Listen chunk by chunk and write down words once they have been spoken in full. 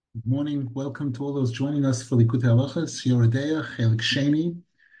Good morning. Welcome to all those joining us for Lekutey Halakhos, Yoreh Deah, Chelik Sheni,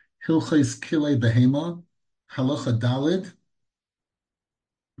 Hilchos Kiley Beheyma, Halacha Dalid,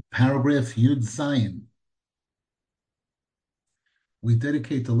 paragraph Yud Zayin. We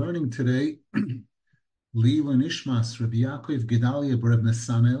dedicate the learning today L'ilui Nishmas Rabbi Gedalia Rabbi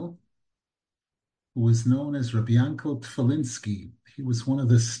Nasan, who was known as Rabbi Yankel Tfelinsky. He was one of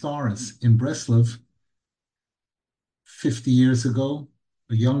the stars in Breslov 50 years ago,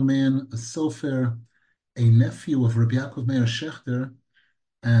 a young man, a sofer, a nephew of Rabbi Yaakov Meir Shechter,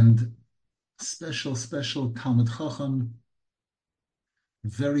 and special Talmud Chacham,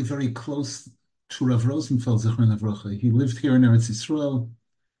 very, very close to Rav Rosenfeld, Zichron Avrocha. He lived here in Eretz Yisrael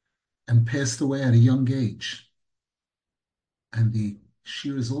and passed away at a young age. And the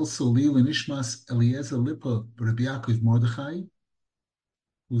Shiur is also L'ilui Nishmas Eliezer Lipa Rabbi Yaakov Mordechai,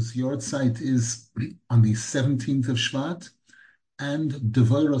 whose yard site is on the 17th of Shvat, and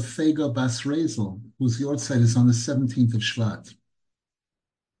Devorah Fega Bas Rezel, whose yard site is on the 17th of Shvat.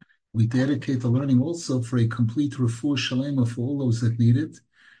 We dedicate the learning also for a complete refuah shalema for all those that need it,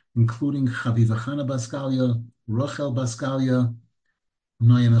 including Chaviva Chana Bas Galia, Rochel Bas Galia,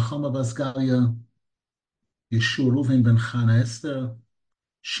 Noya Nechama Bas Galia, Yeshua Ruven ben Chana Esther,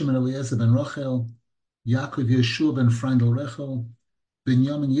 Shimon Eliezer ben Rochel, Yaakov Yeshua ben Freindel Rechel,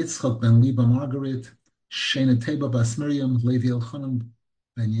 Binyamin Yitzchak ben Liba Margaret, Shena Teba Bas Miriam, Levi Elchanan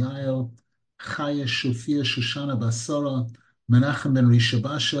ben Yael, Chaya Shufia Shoshana Bas Sora, Menachem ben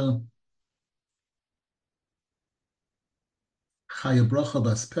Rishabasha, Chaya Bracha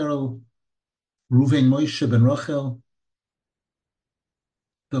Bas Perel, Ruven Moshe ben Rachel,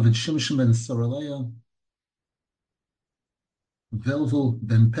 David Shimshon ben Soraleya, Velvel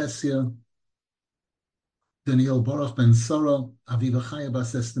ben Pesia, Daniel Baruch ben Sora, Aviva Chaya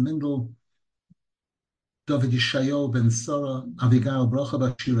Bas Estemindel, David Yishayo ben Sora, Avigail Bracha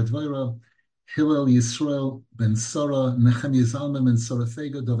Bas Shira Dvaira, Hillel Yisrael ben Sora, Nehemiah Zalman ben Sora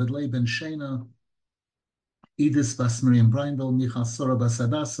Fega, David Lei ben Shena, Edis Bas Miriam Brindel, Michal Sora Bas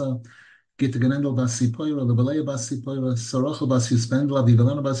Adasa, Gitta Genendel Bas Sipoira, Lebeleya Bas Sipoira, Sorocha Bas Yuspendel,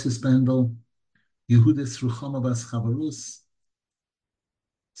 Avivelana Bas Yuspendel, Yehudis Ruchama Bas Chavarus,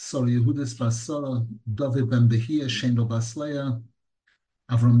 Sora Yehudis Bas Sora, David ben Behia, Shendel Bas Leah,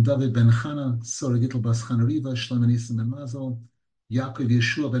 Avram David ben Chana, Sora Gittel Bas Chana Riva, Shlomo Nisim ben Mazel, Yaakov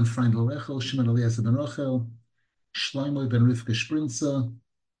Yeshua ben Freindel Rechel, Shimon Eliezer ben Rochel, Shlomo ben Rivka Sprinza,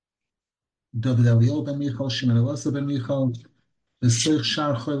 David Eliel ben Michal, Shimon Eliezer ben Michal, V'Seich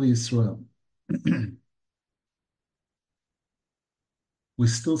Shar Choyli Yisrael. We're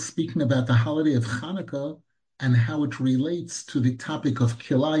still speaking about the holiday of Hanukkah and how it relates to the topic of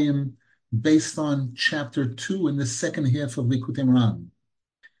Kilayim based on chapter 2 in the second half of Likutei Moharan.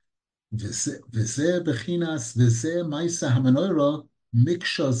 V'zeh bechinas v'zeh ma'isa hamenoira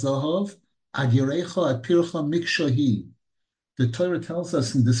miksha zahav ad yerecha ad pircha miksha hi. The Torah tells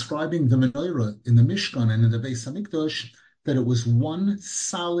us in describing the menorah in the Mishkan and in the Beis Hamikdash that it was one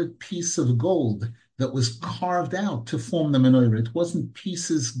solid piece of gold that was carved out to form the menorah. It wasn't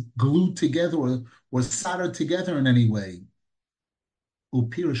pieces glued together or soldered together in any way.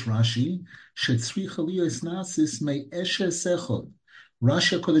 Upirish Rashi, shetzricha liyos nasis me eshes echad.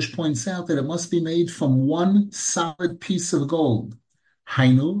 Rashi HaKodesh points out that it must be made from one solid piece of gold.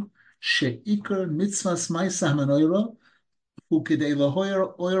 Hainu, she'ikar mitzvahs ma'aseh menorah hu kedei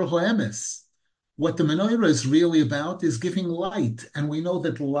lahoyer oyer hoemes. What the menorah is really about is giving light, and we know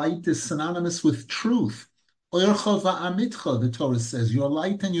that light is synonymous with truth. Oircha va'amitcha, the Torah says, your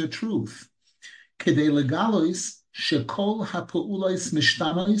light and your truth. Kedei legalois shekol ha'pa'ulois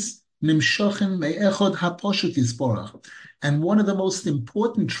mishtanois nimshochen me'echod ha'poshut yisborach. And one of the most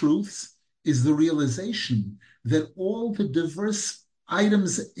important truths is the realization that all the diverse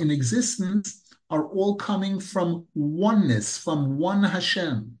items in existence are all coming from oneness, from one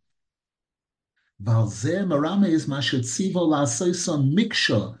Hashem. And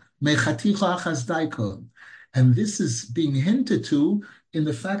this is being hinted to in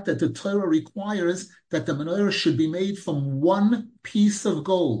the fact that the Torah requires that the menorah should be made from one piece of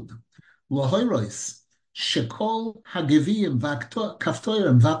gold. Shekol hagevim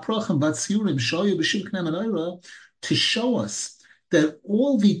v'kaftorim v'aprochim v'tziurim shoyu b'shivknei menorah, to show us that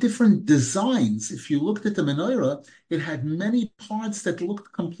all the different designs, if you looked at the menorah, it had many parts that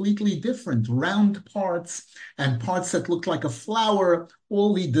looked completely different, round parts and parts that looked like a flower,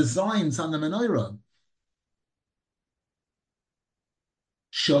 all the designs on the menorah.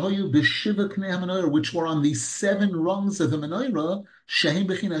 Shahoyu b'shiva knei menorah, which were on the 7 rungs of the menorah, shehem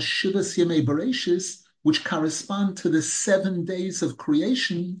b'chinas shivas yemei bereshis, which correspond to the 7 days of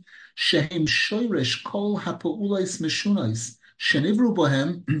creation, shehem shoyresh kol ha'pa'ulais meshunais, Shenivru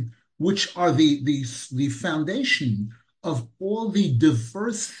Bohem, which are the foundation of all the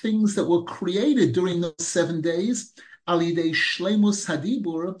diverse things that were created during those 7 days, alidei shlemus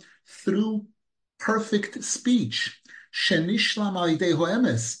hadibur, through perfect speech, shenishlam alidei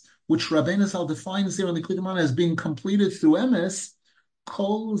hoemes, which Rabbi Nasan defines there in the Lekutey as being completed through emes.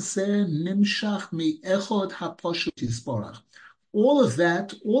 Kol ze nimshach mi echod haposhut yisborach. All of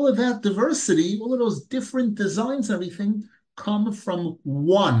that diversity, all of those different designs, everything come from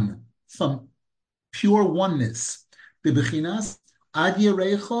one, from pure oneness. Bebechinas ad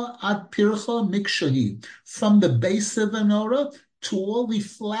yerecha ad pircha mikshahi, from the base of the menorah to all the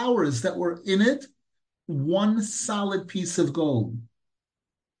flowers that were in it, one solid piece of gold.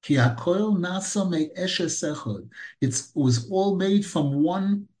 Ki hakoil nasa me'eshes echad. It was all made from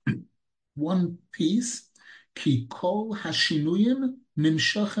one piece. Ki kol hashinuyim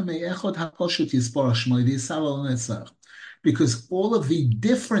nimshachem me'echad haposhut yisborach shmo v'yisal al netzach. Because all of the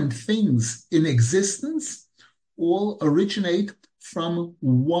different things in existence all originate from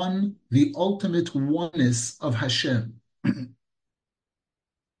one, the ultimate oneness of Hashem.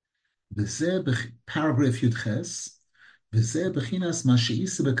 Paragraph Yudches.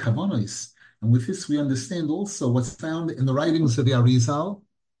 And with this we understand also what's found in the writings of the Arizal.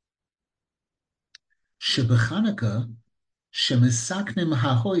 Shebechanukah, shemesaknim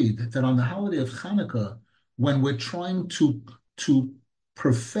hahoid, that on the holiday of Chanukah, when we're trying to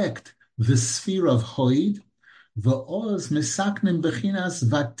perfect the sphere of Hoid, v'oz mesaknim bechinas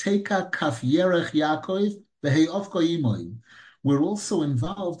vateka kaf yerech Yaakov v'heyofko imoy. We're also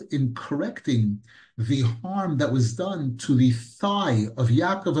involved in correcting the harm that was done to the thigh of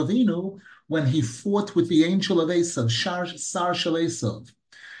Yaakov Avinu when he fought with the angel of Esav, Sar Shel Esav.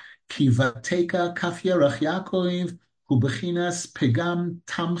 Ki vateka kaf yerech Yaakov hu bechinas pegam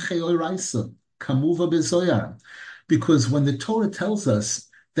tamche oiraisa. Because when the Torah tells us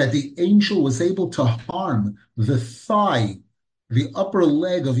that the angel was able to harm the thigh, the upper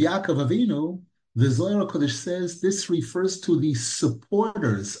leg of Yaakov Avinu, the Zohar HaKodesh says this refers to the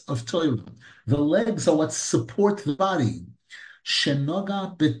supporters of Torah. The legs are what support the body.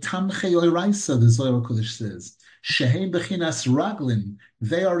 Shenoga betamche oiraisa, the Zohar HaKodesh says. Shehem bechinas raglin,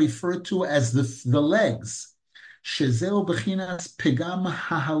 they are referred to as the legs. Shezeo bechinas pegam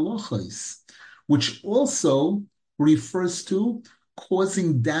hahalochos, which also refers to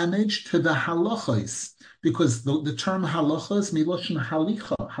causing damage to the halachos, because the term halachos miloshen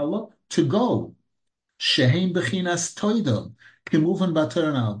halicha, to go. Shehem bechinas toida, kimuvan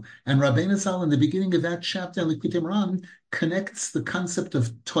baternal. And Rabbi Nasan in the beginning of that chapter in Lekutey connects the concept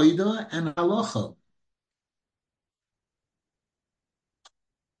of toida and halacha.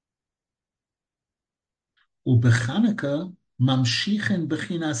 Ubechanukah mamshichen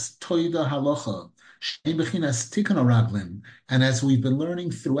bechinas toida halacha, shein bechinas tikkun raglim. And as we've been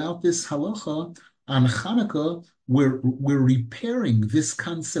learning throughout this halacha, on Chanukah, we're repairing this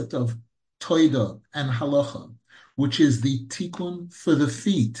concept of toida and halacha, which is the tikkun for the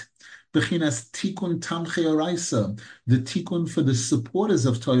feet, bechinas tikkun tamchei oraisa, the tikkun for the supporters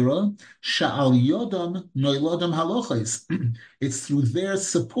of Torah, sha'al yodam noilodam halachos. It's through their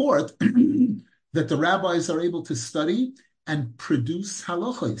support that the rabbis are able to study and produce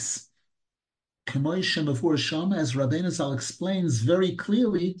halachos. As Rabbi Nasan explains very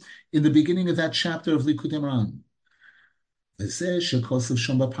clearly in the beginning of that chapter of Lekutey.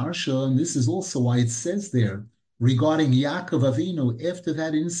 And this is also why it says there, regarding Yaakov Avinu, after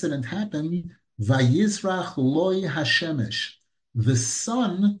that incident happened, Vayizrach loy hashemesh, the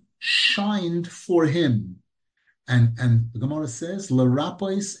sun shined for him. And the Gemara says,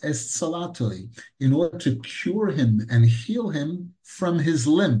 L'rapois est salatoi, in order to cure him and heal him from his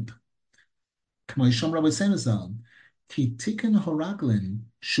limp. K'moisham Rabbi Nasan, ki tikkun horaglin,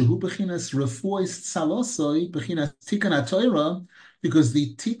 shehu bechinas refuos salosoi, bechinas tikkun haTorah, because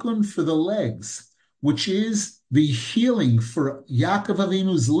the tikkun for the legs, which is the healing for Yaakov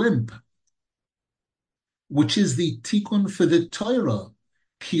Avinu's limp, which is the tikkun for the Torah,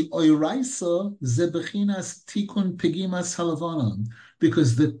 ki oiraisa ze bechinas tikkun pegimas halavana,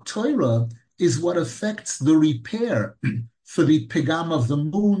 because the Torah is what affects the repair for the pegam of the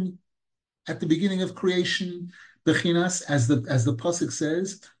moon at the beginning of creation, bechinas, as the pasuk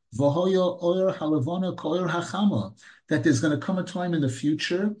says, v'hoya oir halavana k'oir hachama, that there's going to come a time in the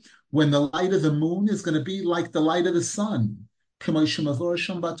future when the light of the moon is going to be like the light of the sun. As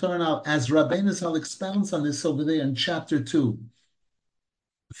Rabbi Nasan expounds on this over there in chapter 2.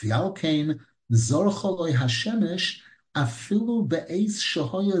 V'alkein zorcholoi hashemesh afilu be'ez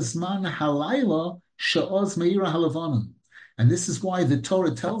shehoya zman halayla she'oz meira halavana. And this is why the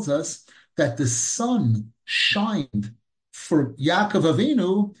Torah tells us that the sun shined For Yaakov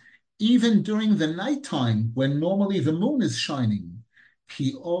Avinu, even during the nighttime, when normally the moon is shining,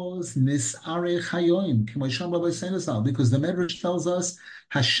 because the Medrash tells us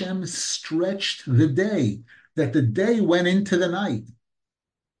Hashem stretched the day, that the day went into the night.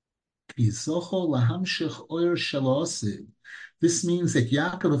 This means that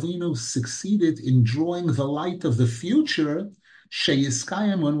Yaakov Avinu succeeded in drawing the light of the future,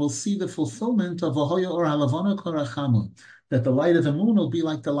 when we'll see the fulfillment of Ahoya or Halavana Korachama, that the light of the moon will be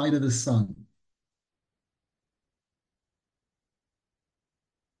like the light of the sun.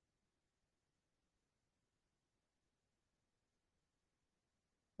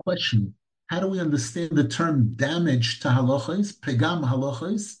 Question: how do we understand the term damage to Halakhos, pegam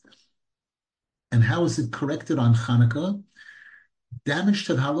Halakhos, and how is it corrected on Hanukkah? Damage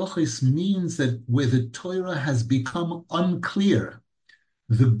to the Halakhos means that where the Torah has become unclear,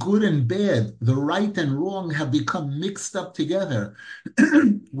 the good and bad, the right and wrong have become mixed up together,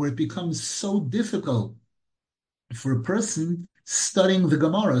 where it becomes so difficult for a person studying the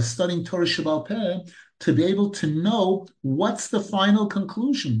Gemara, studying Torah Sheba'al Peh, to be able to know what's the final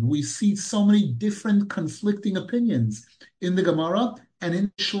conclusion. We see so many different conflicting opinions in the Gemara and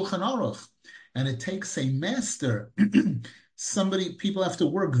in Shulchan Aruch. And it takes a master, people have to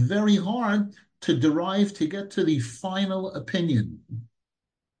work very hard to get to the final opinion.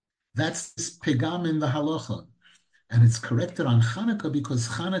 That's this pegam in the halacha. And it's corrected on Hanukkah because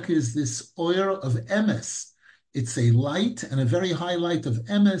Hanukkah is this oil of emes. It's a light and a very high light of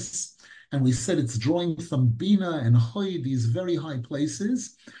emes. And we said it's drawing from Bina and Hoy, these very high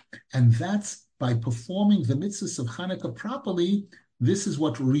places. And that's by performing the mitzvahs of Hanukkah properly, this is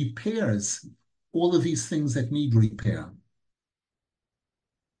what repairs all of these things that need repair.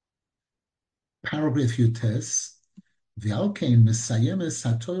 Paragraph Yutes, V'alkein mesayemes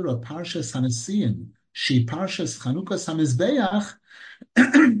haTorah parshas hanesiim, she parshas Chanukas hamizbeach,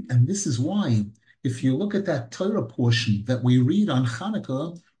 and this is why, if you look at that Torah portion that we read on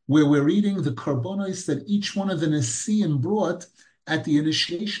Hanukkah, where we're reading the korbanos that each one of the Nesiim brought at the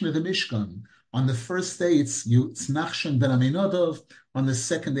initiation of the Mishkan. On the first day, it's Nachshon ben Aminadov. On the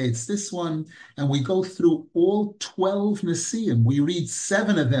second day, it's this one. And we go through all 12 Nesiim. We read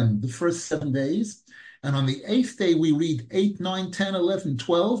 7 of them the first 7 days. And on the 8th day, we read 8, 9, 10, 11,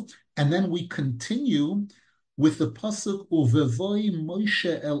 12. And then we continue with the pasuk Uvevoi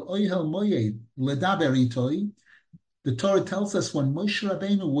Moshe el Oyhel Moyed ledaber itoi. The Torah tells us when Moshe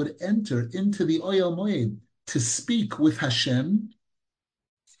Rabbeinu would enter into the Oyhel Moyed to speak with Hashem,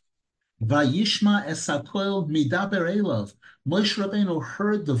 Vayishma es hakoel midaber elav. Moshe Rabbeinu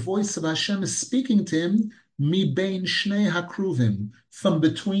heard the voice of Hashem speaking to him, mi bein shnei hakruvim, from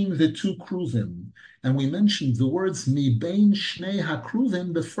between the 2 kruvim. And we mentioned the words mi bein shnei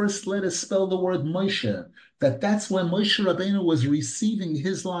hakruvim, the first letter spell the word Moshe, that's when Moshe Rabbeinu was receiving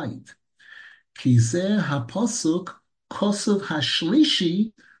his light. Kizeh hapasuk kosuv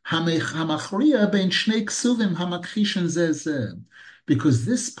hashlishi hamachriya bein shnei ksuvim hamakhishen zeh. Because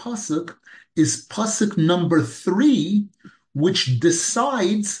this pasuk is pasuk number 3, which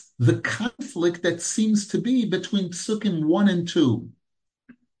decides the conflict that seems to be between psukim 1 and 2.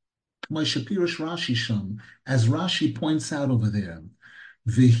 As Rashi points out over there,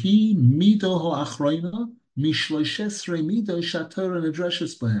 V'hi mido ho'achroina mishloshesrei mido shatorah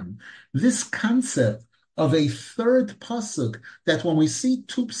nedreshes b'hem. This concept of a third pasuk, that when we see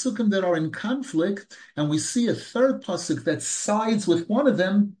 2 psukim that are in conflict, and we see a third pasuk that sides with one of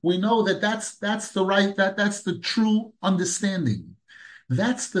them, we know that's the true understanding.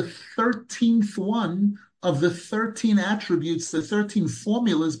 That's the 13th one of the 13 attributes, the 13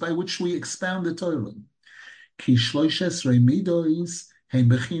 formulas by which we expound the Torah. Ki shloshesrei midos heim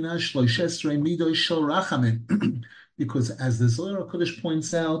bechina shloshesrei midos shel rachamim. Because as the Zohar HaKodesh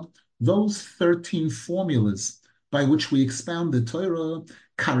points out, those 13 formulas by which we expound the Torah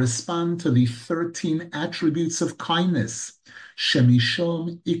correspond to the 13 attributes of kindness,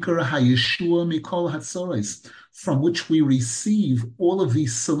 Shemishom Ikar HaYeshua Mikol HaTzores, from which we receive all of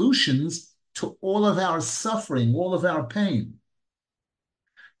these solutions to all of our suffering, all of our pain.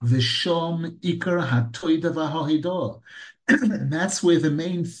 V'shom Ikar HaToida VaHahidah. And that's where the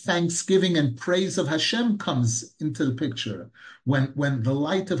main thanksgiving and praise of Hashem comes into the picture, when the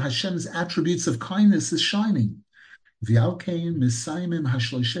light of Hashem's attributes of kindness is shining. And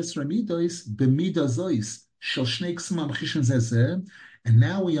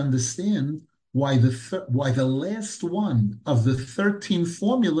now we understand why the last one of the 13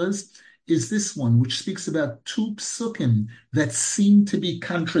 formulas is this one, which speaks about 2 psukim that seem to be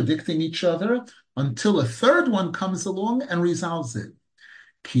contradicting each other, until a third one comes along and resolves it.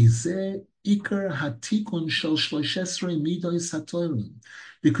 Kizeh Iker hatikun shel shloshesrei midos haTorah,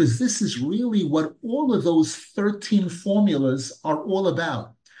 because this is really what all of those 13 formulas are all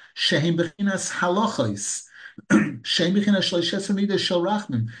about. Shehem bechinas halachos, shehem bechinas shloshesrei midos shel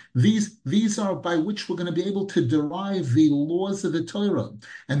rachmim. These are by which we're going to be able to derive the laws of the Torah,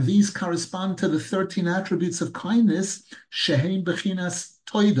 and these correspond to the 13 attributes of kindness. Shehem bechinas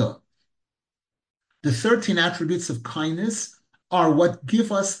toida. The 13 attributes of kindness are what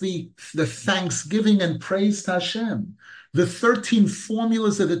give us the thanksgiving and praise to Hashem. The 13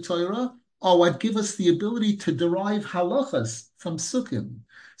 formulas of the Torah are what give us the ability to derive halachas from sukkim.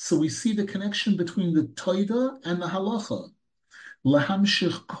 So we see the connection between the Torah and the halacha.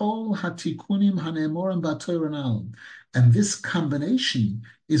 Lahamshich kol hatikunim hanemorim b'Torah. And this combination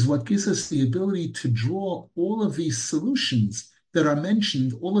is what gives us the ability to draw all of these solutions that are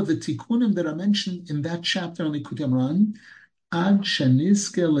mentioned, all of the tikkunim that are mentioned in that chapter on Lekutey ad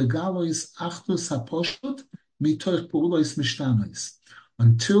shenizke legalois achdus haposhut mitoch peulos mishtanois,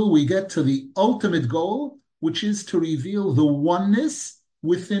 until we get to the ultimate goal, which is to reveal the oneness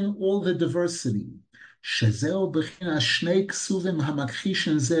within all the diversity. Shezeo b'chinas shnei ksuvim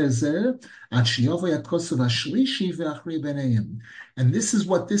hamakchishen zeh zeh ad sheyavo yakosav hashlishi ve'achrei b'neihem. And this is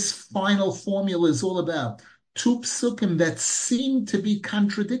what this final formula is all about. Two psukim that seem to be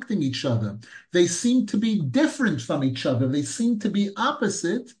contradicting each other. They seem to be different from each other. They seem to be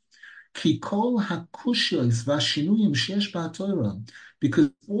opposite. Ki kol hakushyos v'ashinuyim sheyesh b'Torah,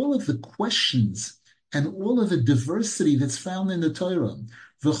 because all of the questions and all of the diversity that's found in the Torah,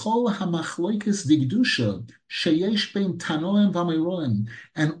 v'chol hamachloikes digdusha sheyesh bein tanoim v'amoraim,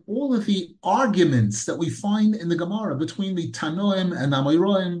 and all of the arguments that we find in the Gemara between the tanoim and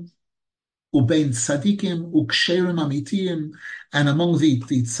amoraim, ubein tzadikim uksherim amitiyim, and among the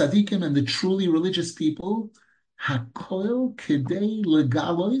tzadikim and the truly religious people, hakol kedei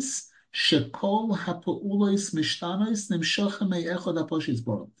legalois shekol hapaulois mishtanois nimshochem me'echad haposhis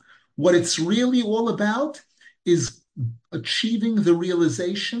boro. What it's really all about is achieving the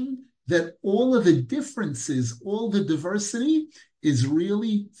realization that all of the differences, all the diversity is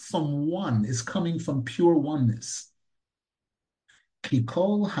really from one, is coming from pure oneness.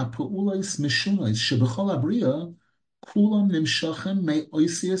 Kikol hapaulois mishunois shebechol abriya kulam nimshachem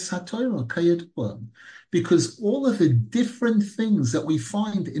me'oisius haTorah kayedua, because all of the different things that we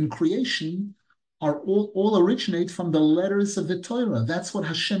find in creation are all originate from the letters of the Torah. That's what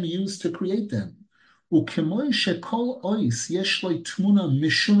Hashem used to create them. And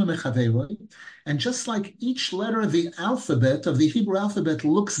just like each letter of the alphabet, of the Hebrew alphabet,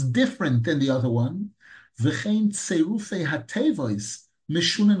 looks different than the other one,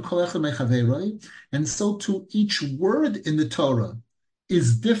 and so too each word in the Torah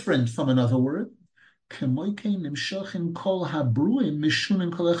is different from another word. So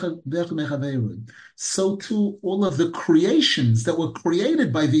too, all of the creations that were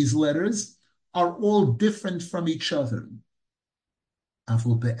created by these letters are all different from each other.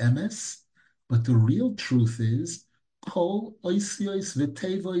 But the real truth is, Kol oisios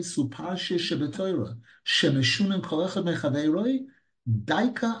v'tevois u'parshe shebetorah shemeshunen kol echad mechaveroi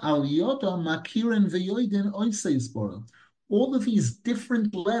daika al yoda makiren v'yoiden oiseis bora. All of these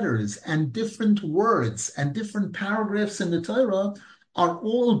different letters and different words and different paragraphs in the Torah are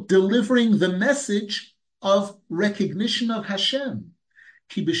all delivering the message of recognition of Hashem.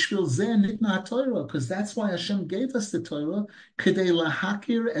 Because that's why Hashem gave us the Torah,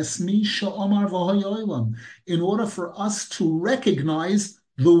 in order for us to recognize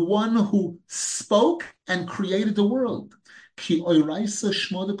the one who spoke and created the world. Because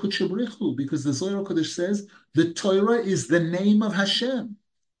the Zohar Kodesh says the Torah is the name of Hashem.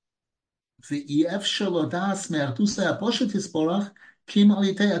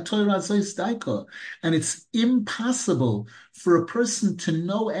 And it's impossible for a person to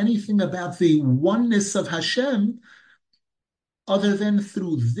know anything about the oneness of Hashem other than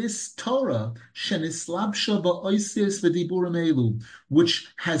through this Torah,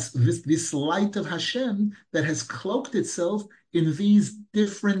 which has this light of Hashem that has cloaked itself in these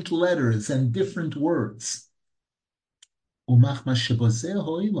different letters and different words.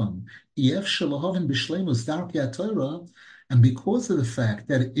 And because of the fact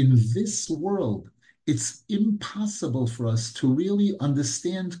that in this world, it's impossible for us to really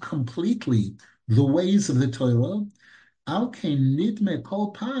understand completely the ways of the Torah,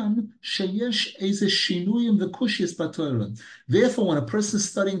 therefore, when a person is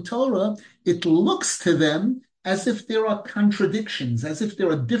studying Torah, it looks to them as if there are contradictions, as if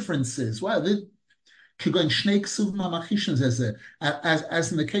there are differences. Wow, as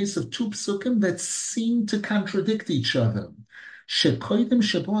in the case of two psukim that seem to contradict each other.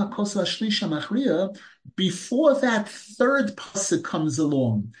 Before that third pasuk comes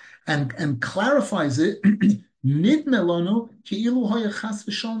along and clarifies it,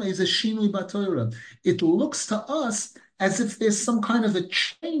 it looks to us as if there's some kind of a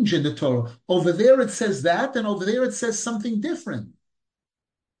change in the Torah. Over there it says that, and over there it says something different.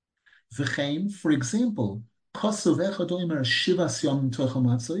 For example,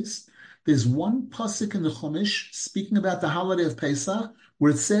 there's one pasuk in the Chumash speaking about the holiday of Pesach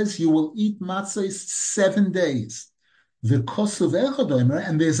where it says you will eat matzos 7 days. And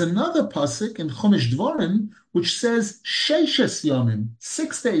there's another pasuk in Chumash Dvarim which says sheishes yomim,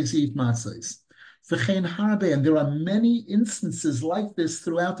 6 days you eat matzos. And there are many instances like this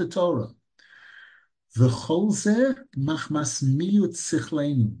throughout the Torah.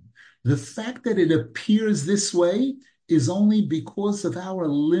 The fact that it appears this way is only because of our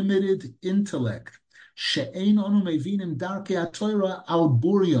limited intellect. We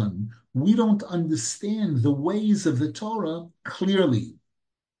don't understand the ways of the Torah clearly.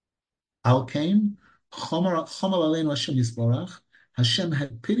 Hashem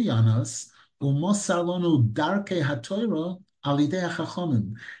had pity on us, and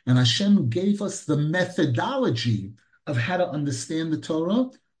Hashem gave us the methodology of how to understand the Torah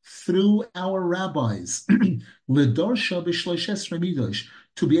through our rabbis,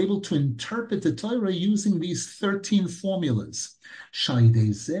 to be able to interpret the Torah using these 13 formulas.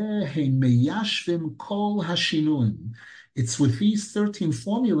 It's with these 13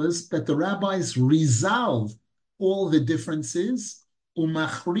 formulas that the rabbis resolve all the differences, and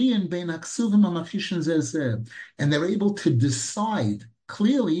they're able to decide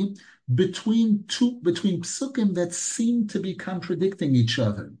clearly between psukim that seem to be contradicting each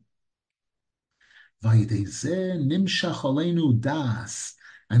other. And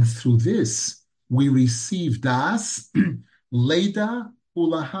through this, we receive das, leda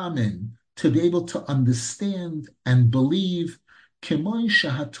ulahamen, to be able to understand and believe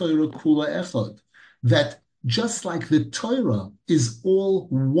that just like the Torah is all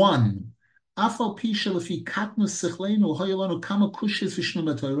one,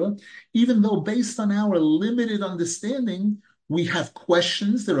 even though based on our limited understanding, we have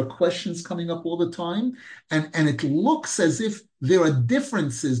questions, there are questions coming up all the time, and it looks as if there are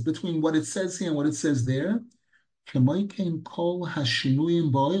differences between what it says here and what it says there.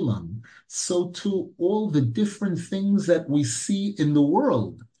 So too, all the different things that we see in the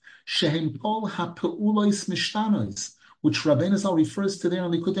world, which Rabbi Nasan refers to there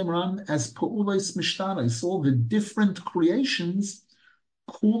in Lekutey as pe'ulos mishtanos, all the different creations,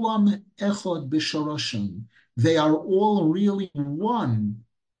 kulam echad b'shoroshim. They are all really one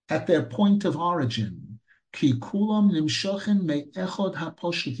at their point of origin. Ki kulam nimshochen me'echad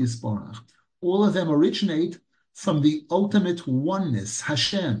haposhet yisborach. All of them originate from the ultimate oneness,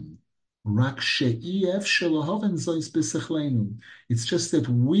 Hashem. It's just that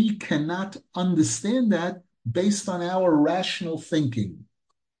we cannot understand that based on our rational thinking.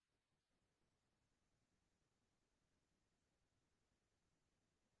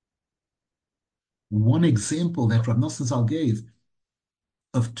 One example that Rabbi Nasan gave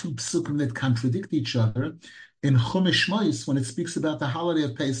of two psukim that contradict each other, in Chumash Shmos, when it speaks about the holiday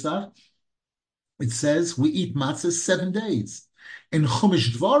of Pesach, it says we eat matzah 7 days. In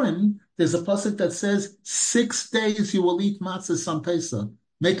Chumash Dvarim, there's a pasuk that says 6 days you will eat matzah on Pesach.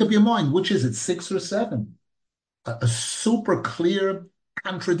 Make up your mind, which is it, 6 or 7? A super clear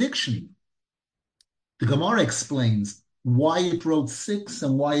contradiction. The Gemara explains why it wrote 6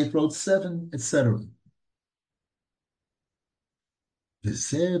 and why it wrote 7, etc. And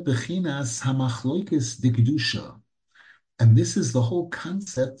this is the whole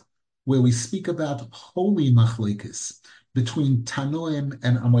concept where we speak about holy machlokes between Tanoim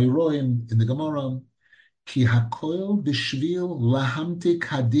and Amoraim in the Gemara. Ki hakoil b'shvil lahamtik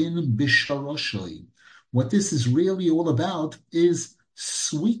hadin b'sharoshoi. What this is really all about is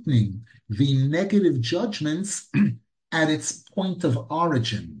sweetening the negative judgments at its point of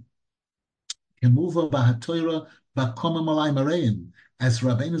origin. Kemuva b'hatoira b'koma malay mareim, as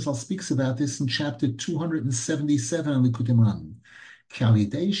Rabbi Nasan speaks about this in chapter 277 in Lekutey.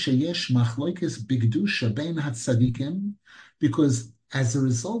 Because as a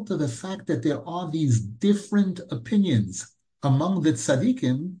result of the fact that there are these different opinions among the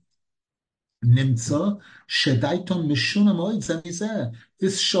tzaddikim,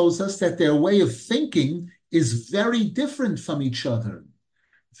 this shows us that their way of thinking is very different from each other.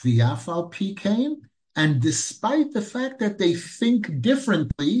 And despite the fact that they think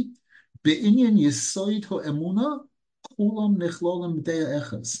differently,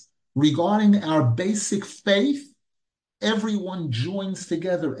 regarding our basic faith, Everyone joins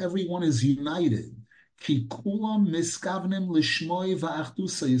together. Everyone is united. Ki kulam miskavnim lishmoi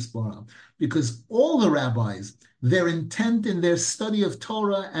va'achdusa yisbara. Because all the rabbis, their intent in their study of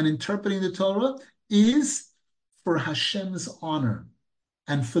Torah and interpreting the Torah is for Hashem's honor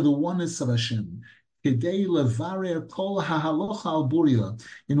and for the oneness of Hashem. Kedei levarer kol hahalocha al buria,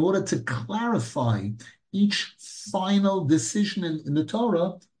 in order to clarify each final decision in the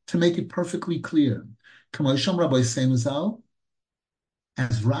Torah to make it perfectly clear. Kamasham Rabbi Seimazal,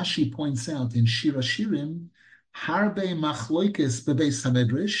 as Rashi points out in Shir Hashirim, harbe machloikes bebeis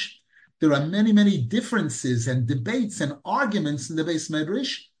hamedrash. There are many, many differences and debates and arguments in the Beis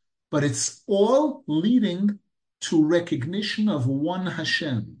Medrash, but it's all leading to recognition of one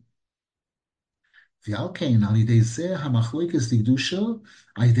Hashem. V'alkein al yidei zeh hamachloikes digdusha,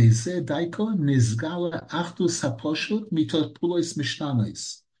 al yidei zeh daiko nizgala achdus haposhut mitot pulos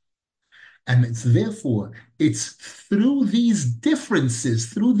mishtanos. And it's through these differences,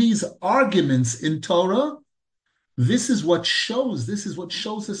 through these arguments in Torah, this is what shows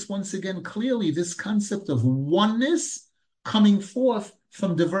us once again clearly this concept of oneness coming forth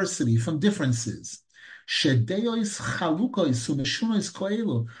from diversity, from differences. Such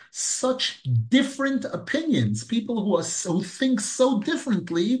different opinions, people who think so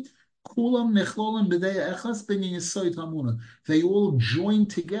differently, they all join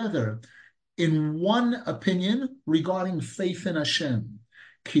together in one opinion regarding faith in Hashem.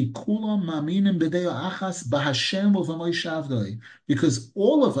 Because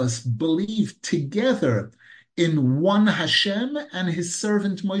all of us believe together in one Hashem and His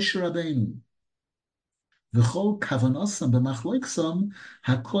servant Moshe Rabbeinu.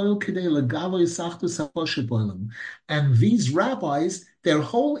 And these rabbis, their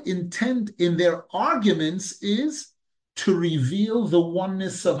whole intent in their arguments is to reveal the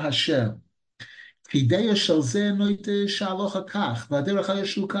oneness of Hashem.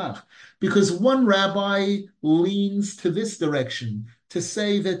 Because one rabbi leans to this direction, to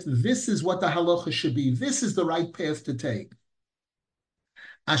say that this is what the halacha should be, this is the right path to take.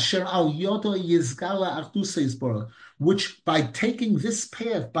 Which by taking this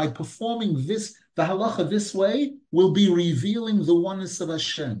path, by performing this, the halacha this way, will be revealing the oneness of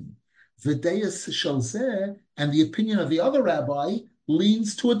Hashem. And the opinion of the other rabbi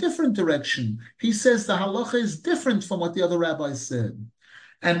leans to a different direction. He says the halacha is different from what the other rabbis said.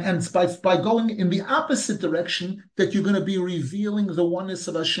 And by going in the opposite direction, that you're going to be revealing the oneness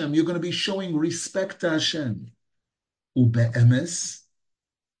of Hashem. You're going to be showing respect to Hashem. Ube'emes.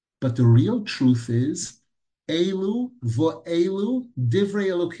 But the real truth is, Elu vo'elu divrei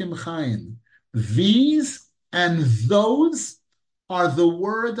Elokim chayim. These and those are the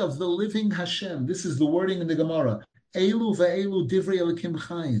word of the living Hashem. This is the wording in the Gemara. Elu ve'elu divrei Elokim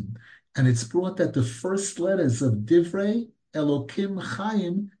chayim. And it's brought that the first letters of divrei Elokim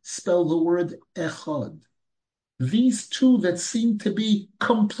chayim spell the word echad. These two that seem to be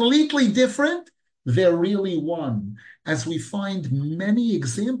completely different, they're really one. As we find many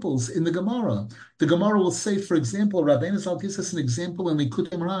examples in the Gemara. The Gemara will say, for example, Rabbi Nasan gives us an example in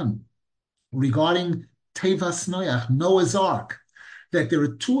Lekutey regarding Tevas Noach, Noah's Ark, that there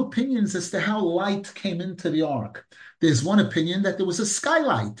are two opinions as to how light came into the ark. There's one opinion that there was a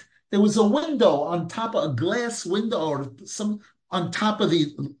skylight. There was a window on top of a glass window or some on top of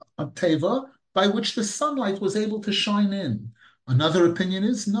the Teva by which the sunlight was able to shine in. Another opinion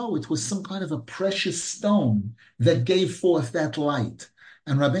is, no, it was some kind of a precious stone that gave forth that light.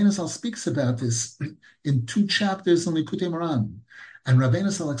 And Rabbi Nasan speaks about this in 2 chapters in Lekutey. And Rabbi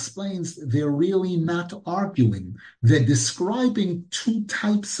Nasan explains they're really not arguing. They're describing 2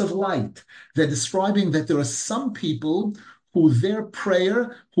 types of light. They're describing that there are some people who their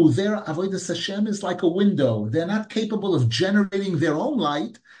prayer, who their avodas Hashem is like a window. They're not capable of generating their own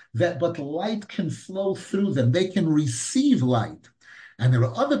light, but light can flow through them. They can receive light. And there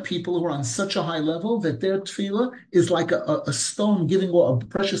are other people who are on such a high level that their tefillah is like a stone a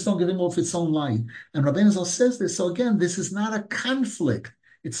precious stone giving off its own light. And Rabbi Nasan says this. So again, this is not a conflict.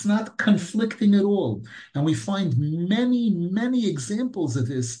 It's not conflicting at all. And we find many, many examples of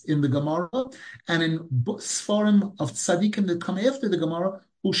this in the Gemara and in Sfarim of tzaddikim that come after the Gemara,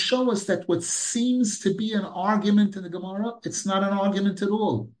 who show us that what seems to be an argument in the Gemara, it's not an argument at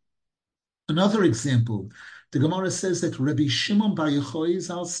all. Another example, the Gemara says that Rabbi Shimon Bar Yochai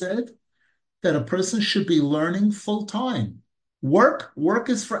Zal said that a person should be learning full time. Work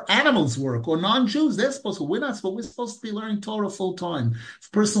is for animals work, or non-Jews. We're not supposed, we're supposed to be learning Torah full time. If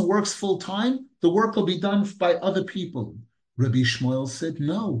a person works full time, the work will be done by other people. Rabbi Shmuel said,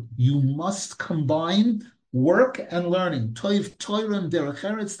 no, you must combine work and learning. Toiv Toirim Derech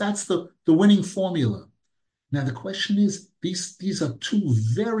Eretz, that's the winning formula. Now the question is, these are two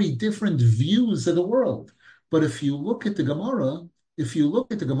very different views of the world. But if you look at the Gemara,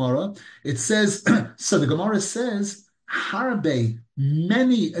 it says, so the Gemara says, Harbe,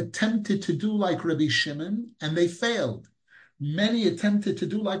 many attempted to do like Rabbi Shimon, and they failed. Many attempted to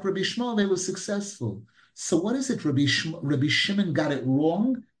do like Rabbi Shmuel, they were successful. So what is it? Rabbi Shimon got it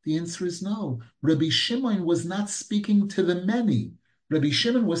wrong? The answer is no. Rabbi Shimon was not speaking to the many. Rabbi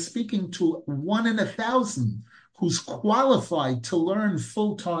Shimon was speaking to 1 in 1,000 who's qualified to learn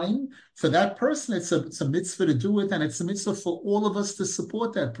full time. For that person, it's a mitzvah to do it, and it's a mitzvah for all of us to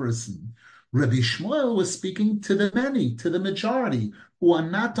support that person. Rabbi Shmuel was speaking to the many, to the majority, who are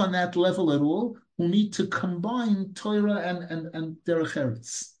not on that level at all, who need to combine Torah and Derech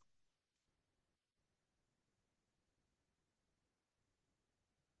Eretz.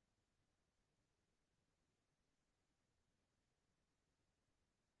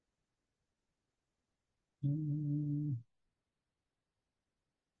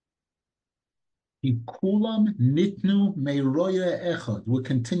 Kulam nitnu meiroya echad. We're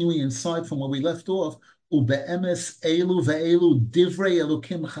continuing inside from where we left off. Ube'emes elu ve'elu divrei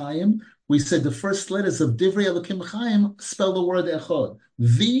elokim chayim. We said the first letters of divrei elokim chayim spell the word echad.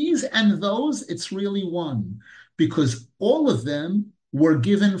 These and those, it's really one, because all of them were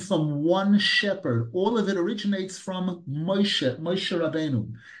given from one shepherd. All of it originates from Moshe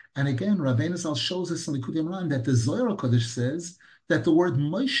Rabbeinu. And again, Rabbeinu Zal shows us in Lekutey that the Zohar Kodesh says that the word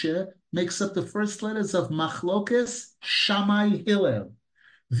Moshe makes up the first letters of Machlokes, Shammai, Hillel.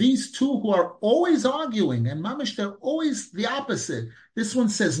 These two who are always arguing, and mamish, they're always the opposite. This one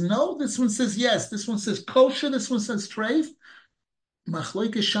says no, this one says yes, this one says kosher, this one says treif.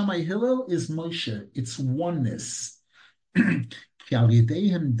 Machlokes, Shammai, Hillel is Moshe. It's oneness.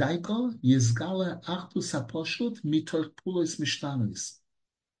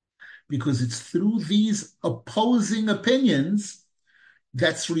 Because it's through these opposing opinions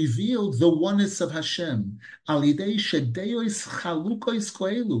that's revealed the oneness of Hashem. As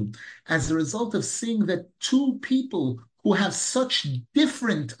a result of seeing that two people who have such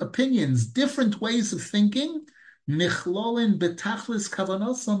different opinions, different ways of thinking, in their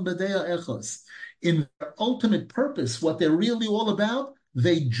ultimate purpose, what they're really all about,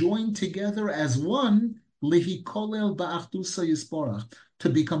 they join together as one, to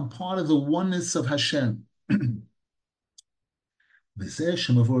become part of the oneness of Hashem. And this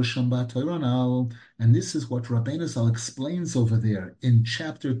is what Rabbi Nasan explains over there in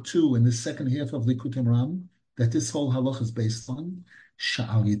chapter 2, in the second half of Lekutey Ram, that this whole halach is based on.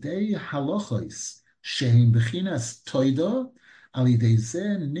 Sha'al yidei halachos shehem bechinas toida al yidei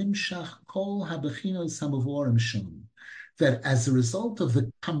zeh nimshach kol habechinos hamavorim shon. That as a result of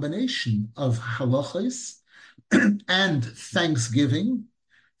the combination of halachos and thanksgiving,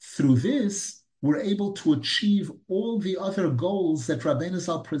 through this, we're able to achieve all the other goals that Rabbi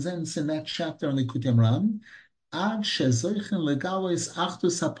Nasan presents in that chapter on Lekutey Ram,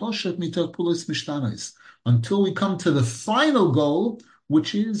 until we come to the final goal,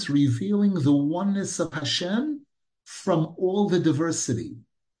 which is revealing the oneness of Hashem from all the diversity.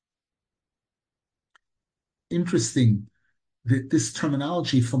 Interesting that this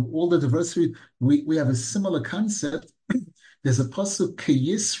terminology, from all the diversity, we have a similar concept. There's a pasuk,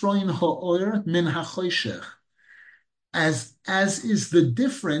 K'yisroin ha'or min ha'choshech. As is the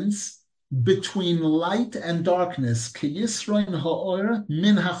difference between light and darkness. K'yisroin ha'or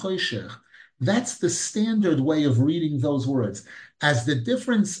min ha'choshech. That's the standard way of reading those words. As the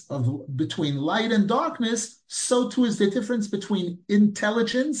difference between light and darkness, so too is the difference between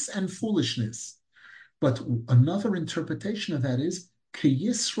intelligence and foolishness. But another interpretation of that is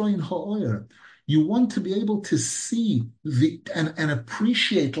K'yisroin ha'or. You want to be able to see and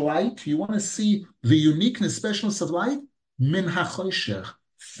appreciate light. You want to see the uniqueness, specialness of light, min hachoshech,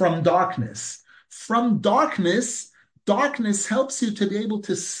 from darkness. From darkness helps you to be able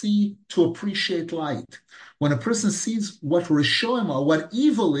to see, to appreciate light. When a person sees what rishoim are, what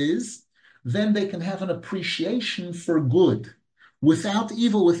evil is, then they can have an appreciation for good. Without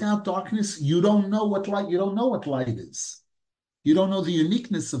evil, without darkness, you don't know what light is. You don't know the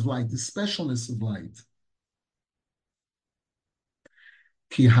uniqueness of light, the specialness of light.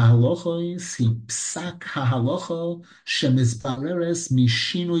 Ki ha'halachos hi psak ha'halacha shemizbareres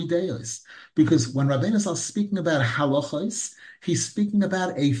mishinui deos. Because when Rabbi Nasan is speaking about halachos, he's speaking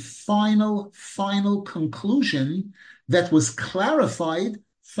about a final conclusion that was clarified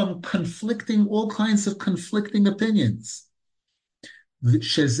from all kinds of conflicting opinions.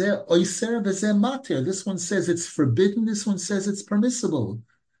 This one says it's forbidden, this one says it's permissible.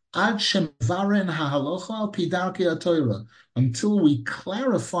 Until we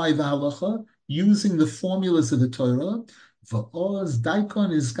clarify the halacha using the formulas of the Torah.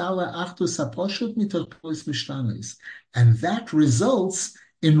 And that results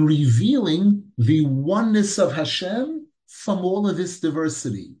in revealing the oneness of Hashem from all of this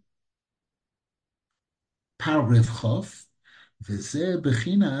diversity. Paragraph Chof, V'zeh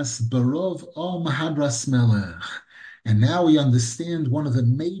bechinas barov o mahadras melech. And now we understand one of the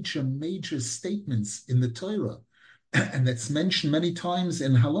major statements in the Torah, and that's mentioned many times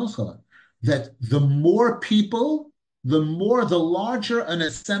in Halacha, that the more people, the larger an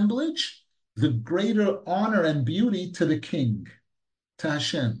assemblage, the greater honor and beauty to the king, to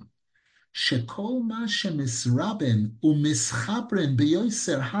Hashem. Shekol ma shemisraben umischabren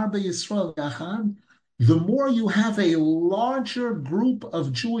beyoser harbe Yisrael yachad. The more you have a larger group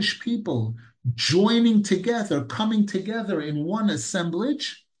of Jewish people joining together, coming together in one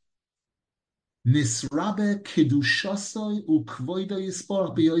assemblage, nisrabe kidushasoi ukvoido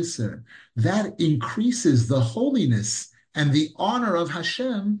yisparach beyoser. That increases the holiness and the honor of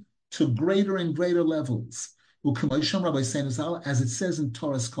Hashem to greater and greater levels. As it says in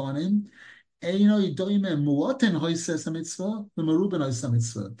Torah's Kohanim,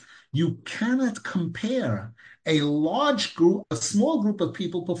 you cannot compare a small group of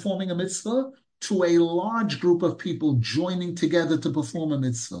people performing a mitzvah to a large group of people joining together to perform a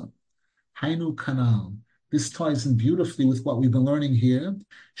mitzvah. Hainu kanal. This ties in beautifully with what we've been learning here.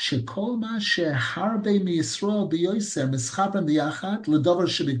 Shekol ma sheharbe miYisrael b'yoser mischabren b'yachad l'davar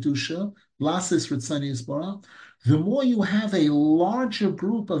shebikdusha lasis ritzani yisbarach. The more you have a larger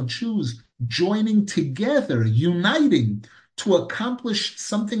group of Jews joining together, uniting to accomplish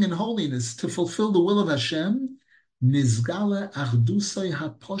something in holiness, to fulfill the will of Hashem, nizgala achdusai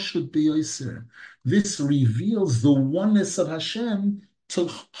haposhut b'yoser. This reveals the oneness of Hashem to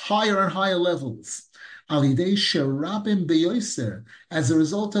higher and higher levels. Alidei sherabim beyoser, as a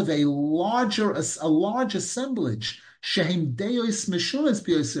result of a large assemblage, shehem deos meshuras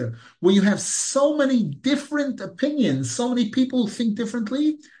beyoser, where you have so many different opinions, so many people who think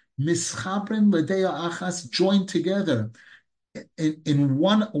differently, mischabrin ledeya achas, joined together in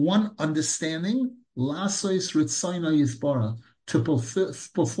one understanding, lasois ritzayna yisbara, to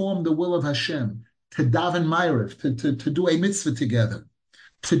perform the will of Hashem, to daven ma'ariv, to do a mitzvah together,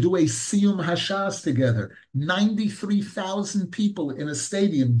 to do a Siyum Hashas together, 93,000 people in a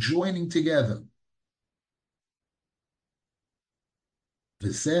stadium joining together.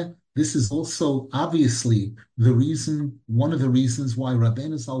 This is also obviously one of the reasons why Rabbi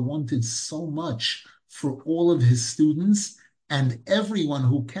Nasan wanted so much for all of his students and everyone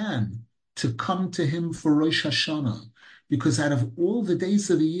who can to come to him for Rosh Hashanah. Because out of all the days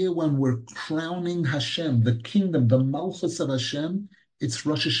of the year when we're crowning Hashem, the kingdom, the Malchus of Hashem, it's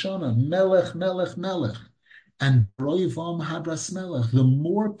Rosh Hashanah, Melech, Melech, Melech. And Roivam Hadras Melech, the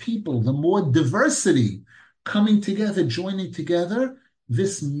more people, the more diversity coming together, joining together,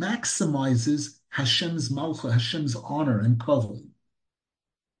 this maximizes Hashem's Malchus, Hashem's honor and kavod.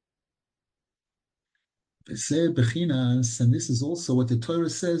 And this is also what the Torah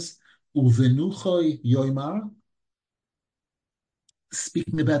says, Uvenuchoi Yoimar,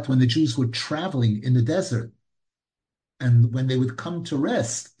 speaking about when the Jews were traveling in the desert, and when they would come to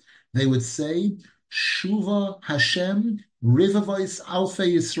rest, they would say, Shuva Hashem Rivavois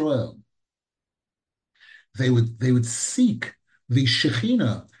Alfei Yisrael. They would seek the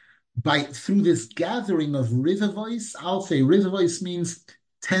Shekhinah through this gathering of Rivavois Alfei. Rivavois means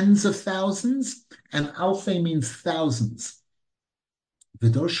tens of thousands, and Alfei means thousands.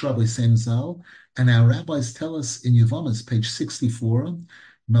 V'dorsh Rabbi Senzal, and our rabbis tell us in Yevamos, page 64,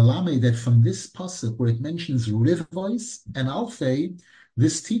 Malame, that from this pasuk where it mentions Rivvois and Alfei,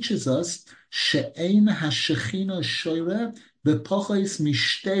 this teaches us she'ein hashechina shoyre bepochos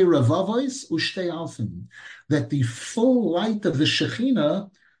mishtei ravavois ushtei alfim, that the full light of the Shekhinah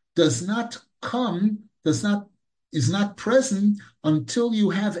is not present until you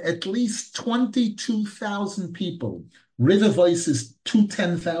have at least 22,000 people. Rivvois is 2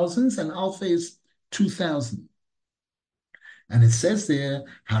 10,000s and Alfei is 2,000. And it says there,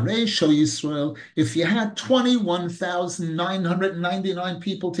 Harei Sho Yisrael, if you had 21,999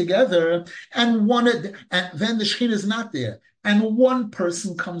 people together, and then the Shekhinah is not there, and one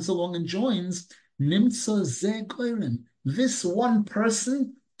person comes along and joins, Nimtza Ze Goyrim. This one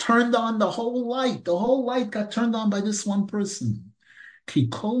person turned on the whole light. The whole light got turned on by this one person. Ki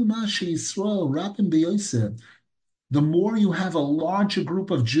kol ma she Yisrael rapim beyoser. The more you have a larger group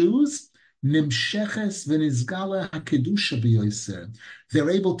of Jews, Nimsheches v'nizgala hakedusha b'yoser.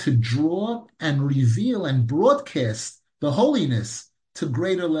 They're able to draw and reveal and broadcast the holiness to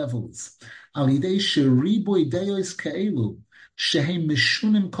greater levels. Alidei sheriboy deos ke'elu shehem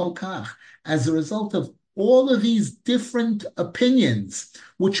mishunim kol kach, as a result of all of these different opinions,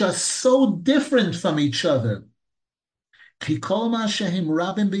 which are so different from each other. Because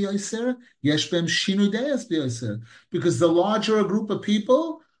the larger a group of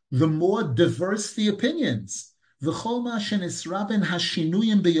people, the more diverse the opinions. And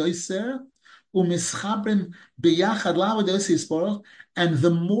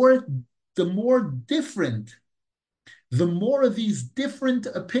the more different, the more of these different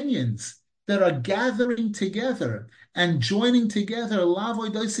opinions that are gathering together and joining together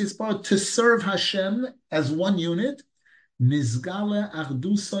to serve Hashem as one unit. Nizgale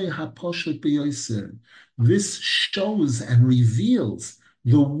Ardusoi Haposhut B'Yoser. This shows and reveals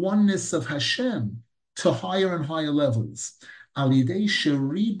the oneness of Hashem to higher and higher levels. Alidei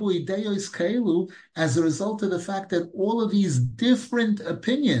Sheribu Ideos Keilu, as a result of the fact that all of these different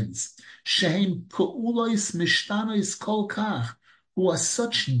opinions, Shehem Pu'ulois Mishtanois Kol Kach, who are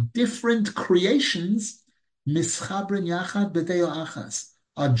such different creations, Mischabrin Yachad B'Deo Achas,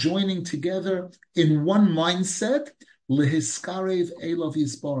 are joining together in one mindset, Lehiskarev Elov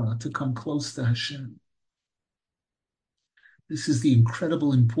Yisbora, to come close to Hashem. This is the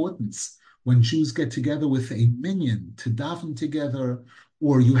incredible importance when Jews get together with a minyan to daven together,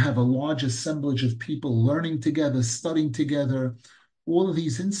 or you have a large assemblage of people learning together, studying together, all of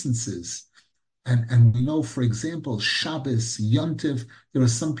these instances. And we know, for example, Shabbos, Yontif, there are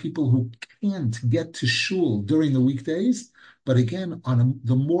some people who can't get to shul during the weekdays, but again,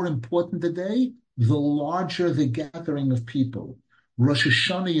 the more important the day, the larger the gathering of people. Rosh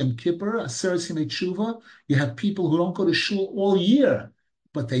Hashanah, Yom Kippur, Aseret Yemei Tshuva, you have people who don't go to shul all year,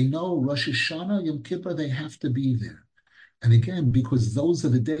 but they know Rosh Hashanah, Yom Kippur, they have to be there. And again, because those are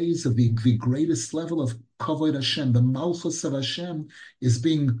the days of the greatest level of Kavod Hashem, the Malchus of Hashem is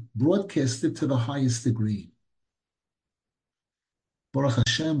being broadcasted to the highest degree. Baruch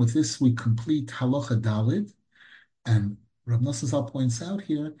Hashem, with this we complete Halacha Dalid, and Rabbi Nasan points out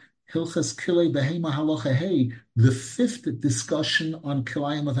here, Hilchas Kiley Beheyma Halacha Hey, the fifth discussion on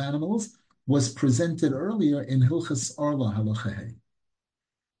kilayim of animals, was presented earlier in Hilchas Arla Halacha Hey.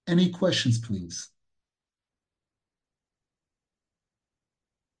 Any questions, please?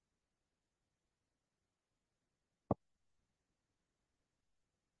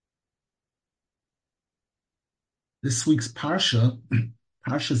 This week's Parsha,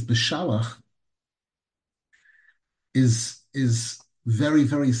 Parsha's Beshalach, is very,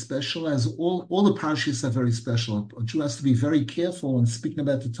 very special, as all the Parshas are very special. A Jew has to be very careful when speaking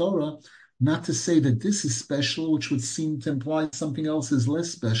about the Torah, not to say that this is special, which would seem to imply something else is less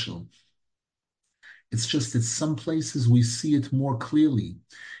special. It's just that some places we see it more clearly.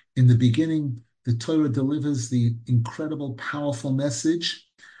 In the beginning, the Torah delivers the incredible, powerful message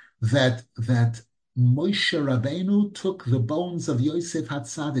that Moshe Rabbeinu took the bones of Yosef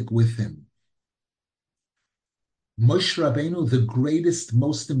HaTzadik with him. Moshe Rabbeinu, the greatest,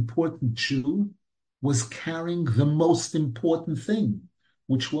 most important Jew, was carrying the most important thing,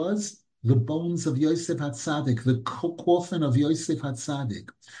 which was the bones of Yosef HaTzadik, the coffin of Yosef HaTzadik,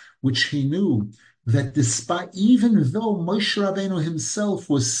 which he knew that even though Moshe Rabbeinu himself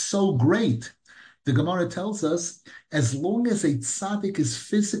was so great, the Gemara tells us, as long as a tzaddik is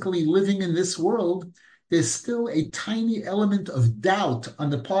physically living in this world, there's still a tiny element of doubt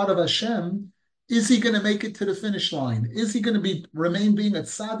on the part of Hashem. Is he going to make it to the finish line? Is he going to remain being a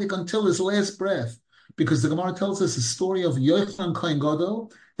tzaddik until his last breath? Because the Gemara tells us a story of Yochanan Kohen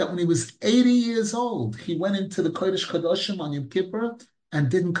Gadol, that when he was 80 years old, he went into the Kodesh Kadoshim on Yom Kippur and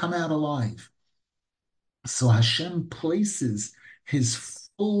didn't come out alive. So Hashem places his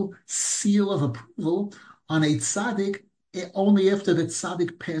full seal of approval on a tzaddik only after the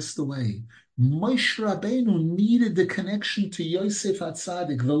tzaddik passed away. Moshe Rabbeinu needed the connection to Yosef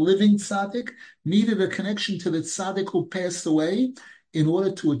HaTzadik, the living tzaddik, needed a connection to the tzaddik who passed away in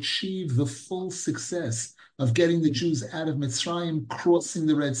order to achieve the full success of getting the Jews out of Mitzrayim, crossing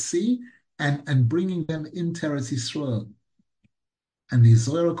the Red Sea, and bringing them into Eretz Yisrael. And the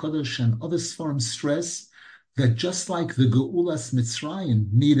Zohar Kodesh and other Sfarim stress that just like the Geulas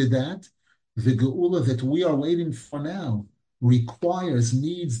Mitzrayim needed that, the Geula that we are waiting for now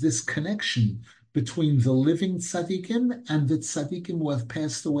needs this connection between the living tzaddikim and the tzaddikim who have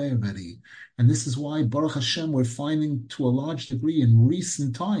passed away already. And this is why, Baruch Hashem, we're finding to a large degree in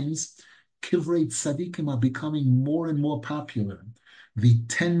recent times, kivrei tzaddikim are becoming more and more popular. The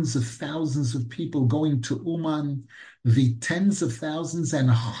tens of thousands of people going to Uman, the tens of thousands and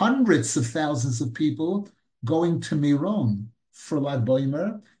hundreds of thousands of people going to Miron for Lag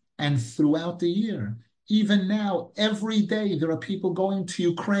BaOmer, and throughout the year. Even now, every day, there are people going to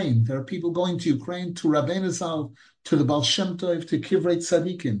Ukraine. There are people going to Ukraine, to Rabbi Nasan, to the Baal Shem Tov, to Kivrei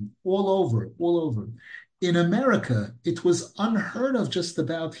Tzadikim, all over, all over. In America, it was unheard of just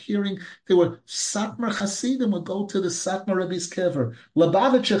about hearing. There were Satmar Hasidim would go to the Satmar Rebbe's kever.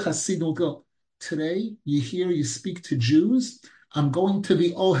 Lubavitcher Hasidim would go. Today, you speak to Jews. I'm going to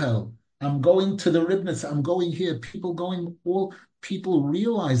the Ohel. I'm going to the Ribnitz. I'm going here. People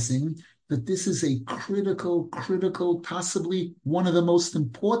realizing that this is a critical, possibly one of the most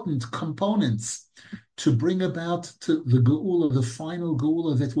important components to bring about to the Geula, the final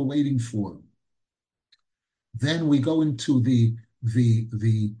Geula that we're waiting for. Then we go into the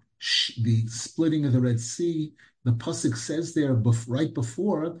splitting of the Red Sea. The pasuk says there right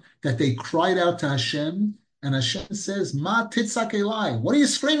before that they cried out to Hashem, and Hashem says, "Ma titzak elai? What are you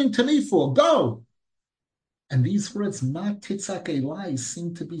screaming to me for? Go!" And these words, "Ma titzak elai,"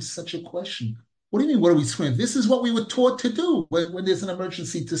 seem to be such a question. What do you mean? What are we screaming? This is what we were taught to do when there's an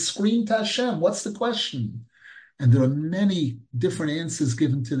emergency, to scream to Hashem. What's the question? And there are many different answers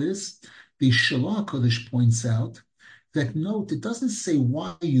given to this. The Shalach Kodesh points out that note, it doesn't say,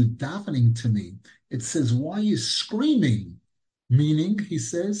 "Why are you davening to me?" It says, "Why are you screaming?" Meaning, he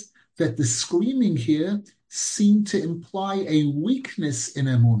says, that the screaming here seemed to imply a weakness in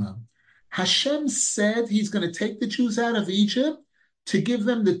Emunah. Hashem said he's going to take the Jews out of Egypt to give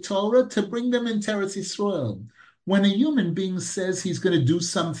them the Torah, to bring them into Eretz Yisrael. When a human being says he's going to do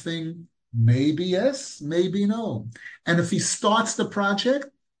something, maybe yes, maybe no. And if he starts the project,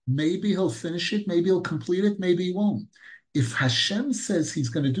 maybe he'll finish it, maybe he'll complete it, maybe he won't. If Hashem says he's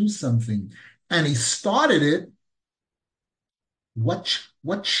going to do something and he started it,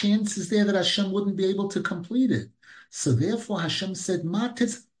 what chance is there that Hashem wouldn't be able to complete it? So therefore Hashem said,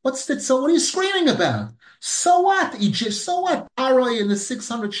 what's that? So what are you screaming about? So what, Egypt? So what, Aroi and the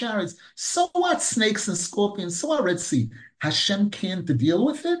 600 chariots? So what, snakes and scorpions? So what, Red Sea? Hashem can't deal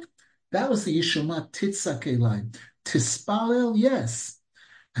with it? That was the issue. Ma titzak elai. Tispalel, yes.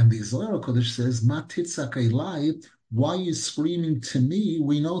 And the Zohar Kodesh says, "Ma titzak elai." Why are you screaming to me?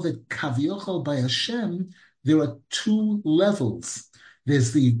 We know that Kaviochel by Hashem, there are two levels.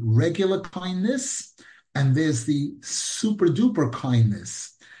 There's the regular kindness, and there's the super duper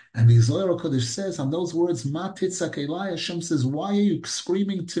kindness. And the Zohar Kodesh says on those words, "Ma titzak elai," Hashem says, "Why are you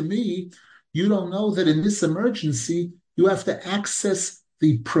screaming to me? You don't know that in this emergency, you have to access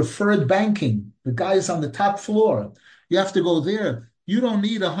the preferred banking. The guys on the top floor. You have to go there. You don't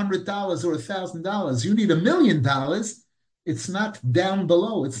need $100 or $1,000. You need $1 million. It's not down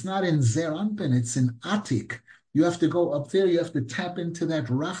below. It's not in Zer Anpin. It's in Atik. You have to go up there. You have to tap into that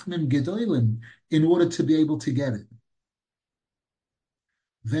Rachmim Gedolim in order to be able to get it."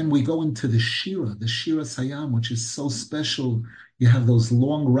 Then we go into the Shiur Sayam, which is so special. You have those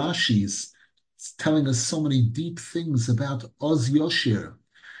long Rashis telling us so many deep things about Oz Yoshir.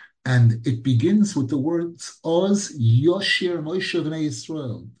 And it begins with the words Oz Yoshir Moshe V'nei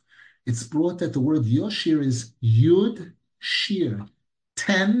Yisrael. It's brought that the word Yoshir is Yud Shir,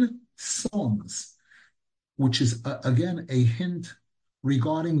 10 songs, which is again a hint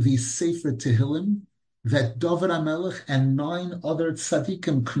regarding the Sefer Tehillim that David HaMelech and 9 other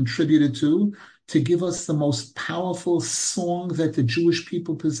tzaddikim contributed to give us the most powerful song that the Jewish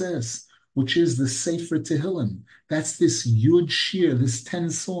people possess, which is the Sefer Tehillim. That's this Yud Shir, this 10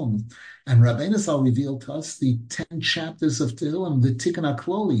 songs. And Rabbi Nasan revealed to us the 10 chapters of Tehillim, the Tikkun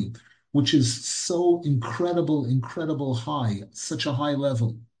HaKloli, which is so incredible high, such a high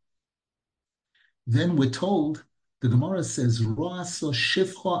level. Then we're told, the Gemara says, Ro'aso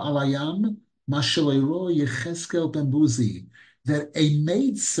shifcha alayam mashalero Yecheskel ben Buzi, that a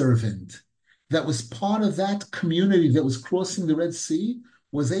maidservant that was part of that community that was crossing the Red Sea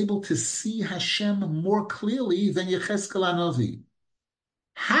was able to see Hashem more clearly than Yecheskel Hanavi.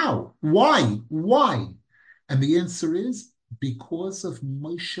 How? Why? And the answer is because of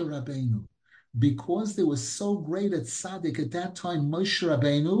Moshe Rabbeinu. Because there was so great at Tzaddik at that time, Moshe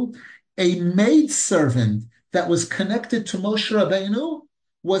Rabbeinu, a maidservant that was connected to Moshe Rabbeinu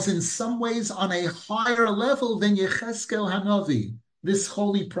was in some ways on a higher level than Yecheskel Hanavi, this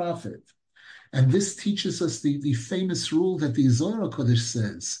holy prophet. And this teaches us the famous rule that the Zohar Kodesh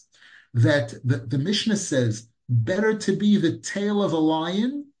says, that the Mishnah says, better to be the tail of a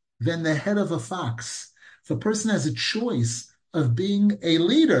lion than the head of a fox. If a person has a choice of being a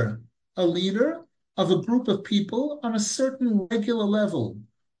leader of a group of people on a certain regular level,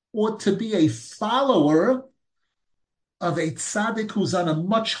 or to be a follower of a tzaddik who's on a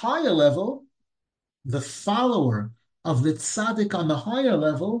much higher level, the follower of the tzaddik on the higher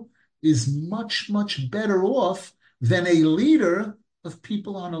level is much better off than a leader of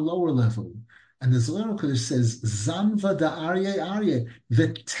people on a lower level. And the Zohar Kodesh says, Zanva da Aryeh Aryeh,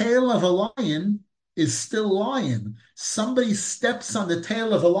 the tail of a lion is still lion. Somebody steps on the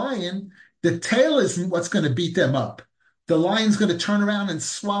tail of a lion, the tail isn't what's going to beat them up. The lion's going to turn around and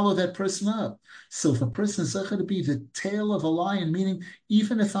swallow that person up. So if a person is going to be the tail of a lion, meaning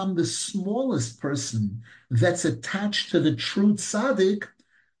even if I'm the smallest person that's attached to the true tzaddik,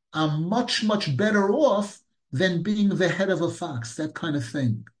 I'm much, much better off than being the head of a fox, that kind of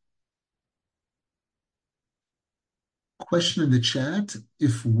thing. Question in the chat,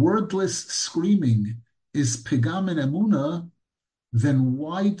 if wordless screaming is pigam and emuna, then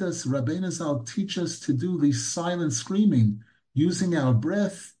why does Rabbi Nasan teach us to do the silent screaming, using our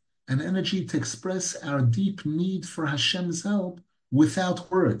breath and energy to express our deep need for Hashem's help without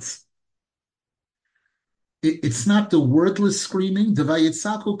words? It's not the wordless screaming. The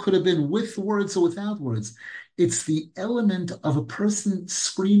Vayitzaku could have been with words or without words. It's the element of a person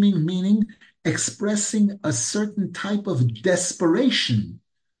screaming, meaning expressing a certain type of desperation.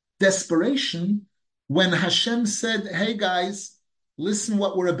 Desperation when Hashem said, hey guys, listen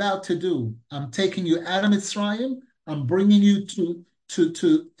what we're about to do. I'm taking you out of Mitzrayim. I'm bringing you to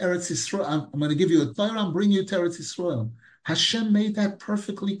Eretz Yisrael. I'm going to give you a Torah. I'm bringing you to Eretz Yisrael. Hashem made that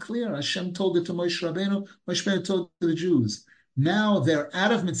perfectly clear. Hashem told it to Moshe Rabbeinu. Moshe Rabbeinu told it to the Jews. Now they're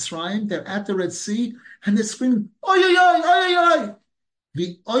out of Mitzrayim. They're at the Red Sea, and they're screaming, oy, oy, oy, oy, oy.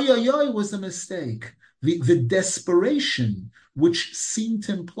 The oy, oy, oy was a mistake. The desperation, which seemed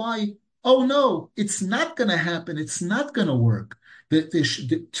to imply, oh no, it's not going to happen. It's not going to work. The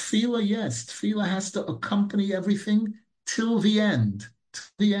tefillah, yes, tefillah has to accompany everything till the end,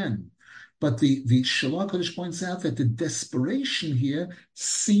 But the Shiur Kodesh points out that the desperation here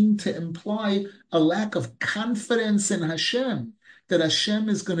seemed to imply a lack of confidence in Hashem, that Hashem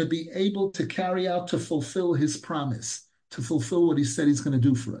is going to be able to carry out, to fulfill his promise, to fulfill what he said he's going to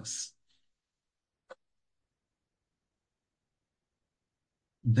do for us.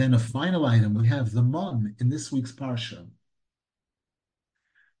 Then a final item, we have the mon in this week's parsha.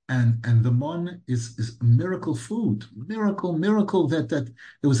 And the mon is miracle food, miracle that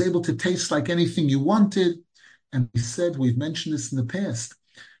it was able to taste like anything you wanted. And we said, we've mentioned this in the past,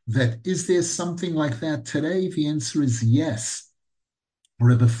 that is there something like that today? The answer is yes.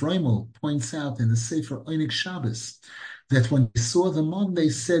 Rebbe Freimel points out in the Sefer Oinik Shabbos that when they saw the mon, they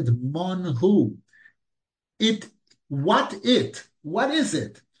said, mon who? What is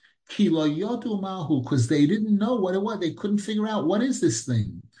it? Because they didn't know what it was. They couldn't figure out what is this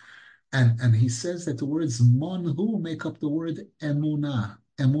thing. And he says that the words monhu make up the word emuna.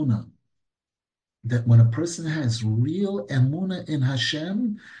 That when a person has real emuna in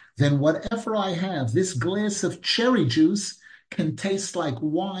Hashem, then whatever I have, this glass of cherry juice can taste like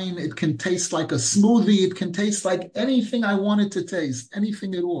wine, it can taste like a smoothie, it can taste like anything I want it to taste,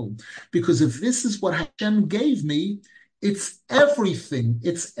 anything at all. Because if this is what Hashem gave me, it's everything.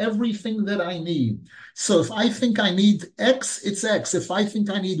 It's everything that I need. So if I think I need X, it's X. If I think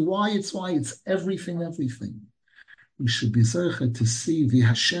I need Y, it's Y. It's everything. We should be zeichet to see the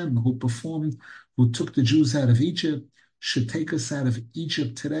Hashem who took the Jews out of Egypt, should take us out of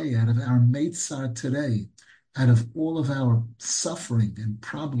Egypt today, out of our Meitzar today, out of all of our suffering and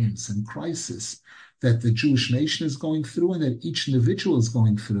problems and crisis that the Jewish nation is going through and that each individual is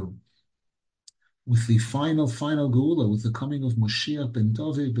going through. With the final Geula, with the coming of Moshiach ben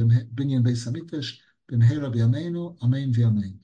David, ben Binyan Beis Hamikdash, ben Hera b'yameinu, Amen v'Amen.